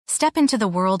Step into the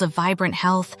world of vibrant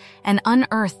health and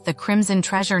unearth the crimson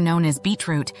treasure known as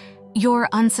beetroot, your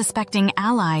unsuspecting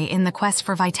ally in the quest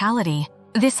for vitality.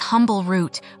 This humble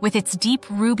root, with its deep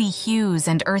ruby hues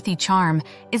and earthy charm,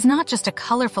 is not just a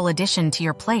colorful addition to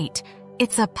your plate.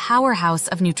 It's a powerhouse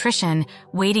of nutrition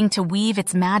waiting to weave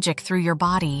its magic through your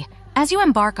body. As you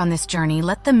embark on this journey,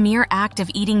 let the mere act of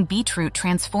eating beetroot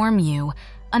transform you,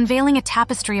 unveiling a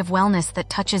tapestry of wellness that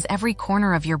touches every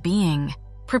corner of your being.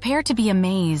 Prepare to be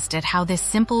amazed at how this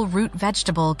simple root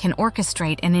vegetable can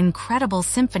orchestrate an incredible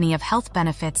symphony of health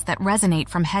benefits that resonate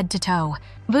from head to toe.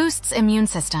 Boosts immune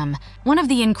system. One of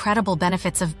the incredible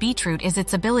benefits of beetroot is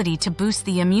its ability to boost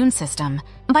the immune system.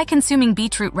 By consuming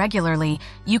beetroot regularly,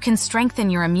 you can strengthen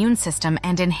your immune system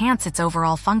and enhance its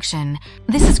overall function.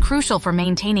 This is crucial for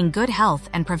maintaining good health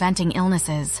and preventing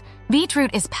illnesses.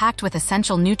 Beetroot is packed with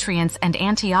essential nutrients and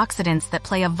antioxidants that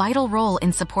play a vital role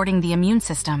in supporting the immune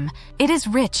system. It is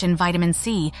rich in vitamin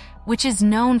C, which is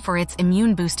known for its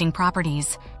immune-boosting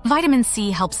properties. Vitamin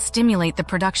C helps stimulate the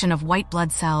production of white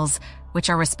blood cells, which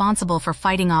are responsible for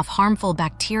fighting off harmful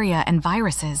bacteria and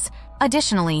viruses.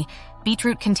 Additionally,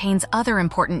 beetroot contains other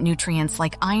important nutrients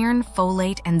like iron,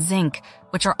 folate, and zinc,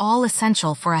 which are all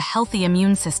essential for a healthy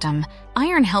immune system.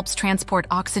 Iron helps transport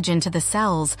oxygen to the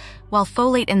cells, while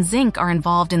folate and zinc are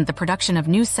involved in the production of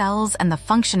new cells and the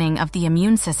functioning of the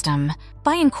immune system.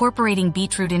 By incorporating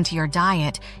beetroot into your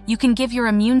diet, you can give your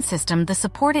immune system the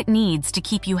support it needs to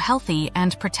keep you healthy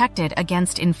and protected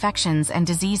against infections and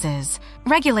diseases.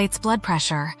 Regulates blood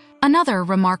pressure. Another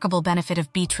remarkable benefit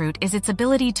of beetroot is its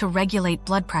ability to regulate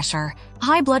blood pressure.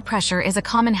 High blood pressure is a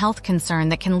common health concern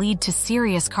that can lead to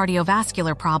serious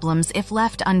cardiovascular problems if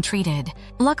left untreated.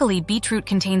 Luckily, beetroot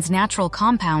contains natural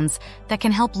compounds that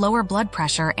can help lower blood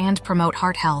pressure and promote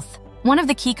heart health. One of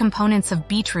the key components of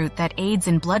beetroot that aids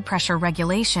in blood pressure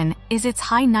regulation is its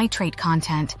high nitrate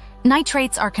content.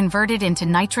 Nitrates are converted into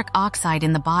nitric oxide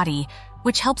in the body,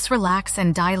 which helps relax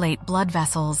and dilate blood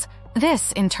vessels.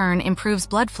 This, in turn, improves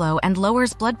blood flow and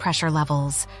lowers blood pressure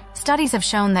levels. Studies have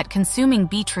shown that consuming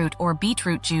beetroot or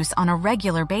beetroot juice on a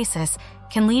regular basis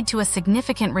can lead to a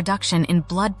significant reduction in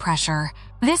blood pressure.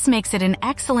 This makes it an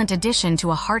excellent addition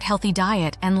to a heart-healthy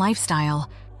diet and lifestyle.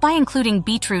 By including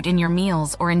beetroot in your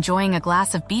meals or enjoying a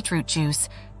glass of beetroot juice,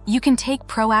 you can take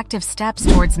proactive steps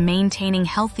towards maintaining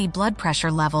healthy blood pressure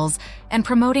levels and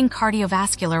promoting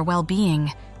cardiovascular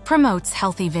well-being. Promotes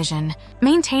healthy vision.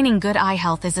 Maintaining good eye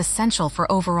health is essential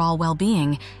for overall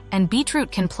well-being, and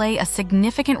beetroot can play a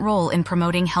significant role in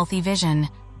promoting healthy vision.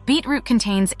 Beetroot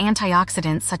contains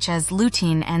antioxidants such as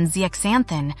lutein and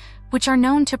zeaxanthin, which are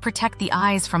known to protect the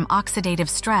eyes from oxidative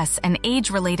stress and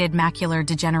age-related macular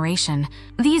degeneration.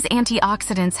 These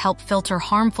antioxidants help filter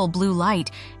harmful blue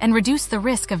light and reduce the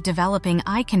risk of developing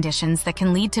eye conditions that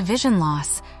can lead to vision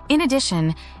loss. In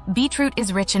addition, beetroot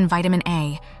is rich in vitamin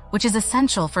A, which is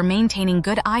essential for maintaining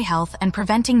good eye health and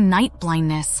preventing night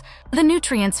blindness. The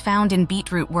nutrients found in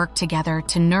beetroot work together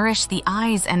to nourish the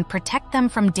eyes and protect them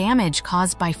from damage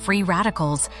caused by free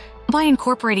radicals. By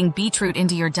incorporating beetroot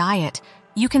into your diet,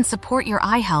 you can support your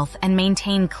eye health and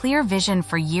maintain clear vision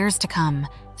for years to come.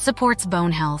 Supports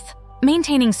bone health.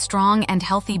 Maintaining strong and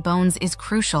healthy bones is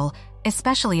crucial,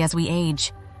 especially as we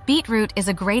age. Beetroot is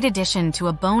a great addition to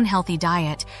a bone-healthy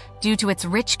diet due to its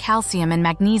rich calcium and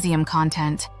magnesium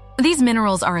content. These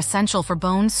minerals are essential for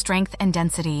bone strength and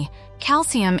density.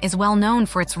 Calcium is well known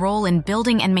for its role in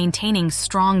building and maintaining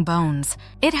strong bones.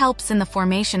 It helps in the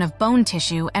formation of bone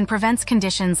tissue and prevents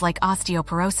conditions like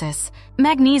osteoporosis.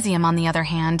 Magnesium, on the other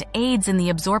hand, aids in the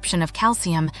absorption of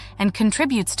calcium and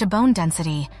contributes to bone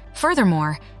density.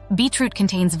 Furthermore, beetroot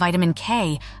contains vitamin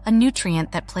K, a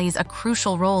nutrient that plays a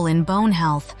crucial role in bone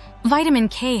health. Vitamin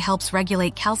K helps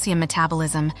regulate calcium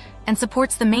metabolism and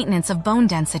supports the maintenance of bone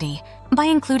density. By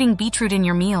including beetroot in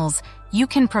your meals, you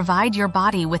can provide your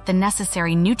body with the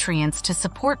necessary nutrients to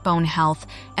support bone health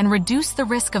and reduce the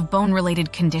risk of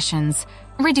bone-related conditions.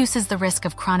 Reduces the risk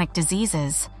of chronic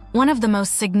diseases. One of the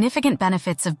most significant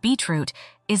benefits of beetroot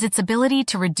is its ability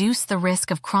to reduce the risk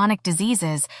of chronic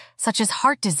diseases such as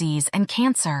heart disease and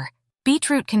cancer.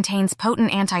 Beetroot contains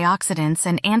potent antioxidants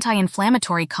and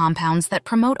anti-inflammatory compounds that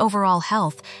promote overall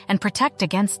health and protect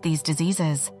against these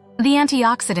diseases. The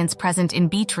antioxidants present in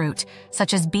beetroot,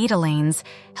 such as betalains,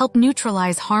 help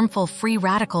neutralize harmful free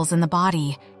radicals in the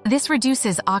body. This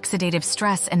reduces oxidative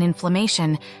stress and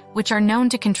inflammation, which are known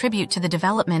to contribute to the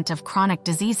development of chronic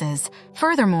diseases.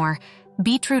 Furthermore,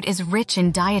 beetroot is rich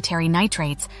in dietary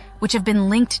nitrates, which have been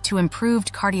linked to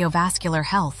improved cardiovascular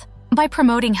health. By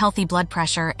promoting healthy blood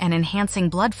pressure and enhancing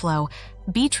blood flow,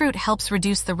 beetroot helps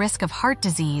reduce the risk of heart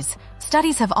disease.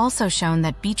 Studies have also shown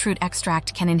that beetroot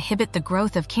extract can inhibit the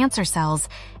growth of cancer cells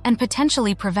and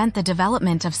potentially prevent the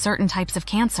development of certain types of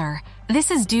cancer.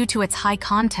 This is due to its high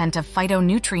content of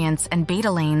phytonutrients and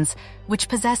betalains, which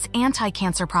possess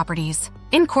anti-cancer properties.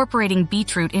 Incorporating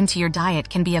beetroot into your diet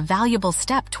can be a valuable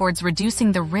step towards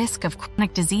reducing the risk of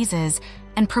chronic diseases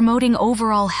and promoting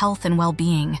overall health and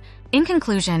well-being. In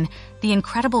conclusion, the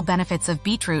incredible benefits of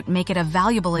beetroot make it a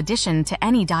valuable addition to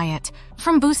any diet.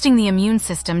 From boosting the immune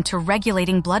system to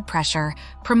regulating blood pressure,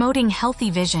 promoting healthy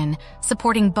vision,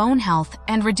 supporting bone health,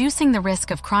 and reducing the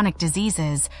risk of chronic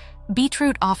diseases,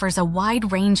 beetroot offers a wide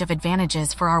range of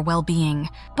advantages for our well-being.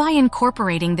 By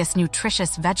incorporating this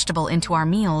nutritious vegetable into our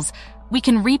meals, we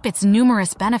can reap its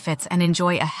numerous benefits and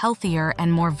enjoy a healthier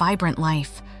and more vibrant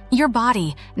life. Your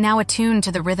body, now attuned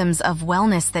to the rhythms of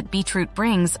wellness that beetroot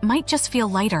brings, might just feel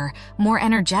lighter, more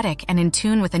energetic, and in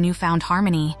tune with a newfound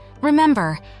harmony.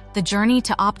 Remember, the journey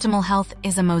to optimal health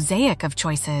is a mosaic of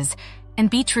choices, and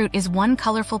beetroot is one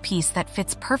colorful piece that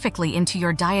fits perfectly into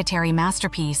your dietary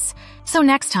masterpiece. So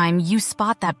next time you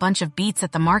spot that bunch of beets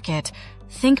at the market,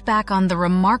 think back on the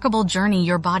remarkable journey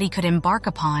your body could embark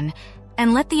upon,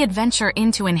 and let the adventure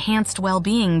into enhanced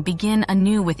well-being begin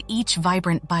anew with each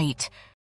vibrant bite.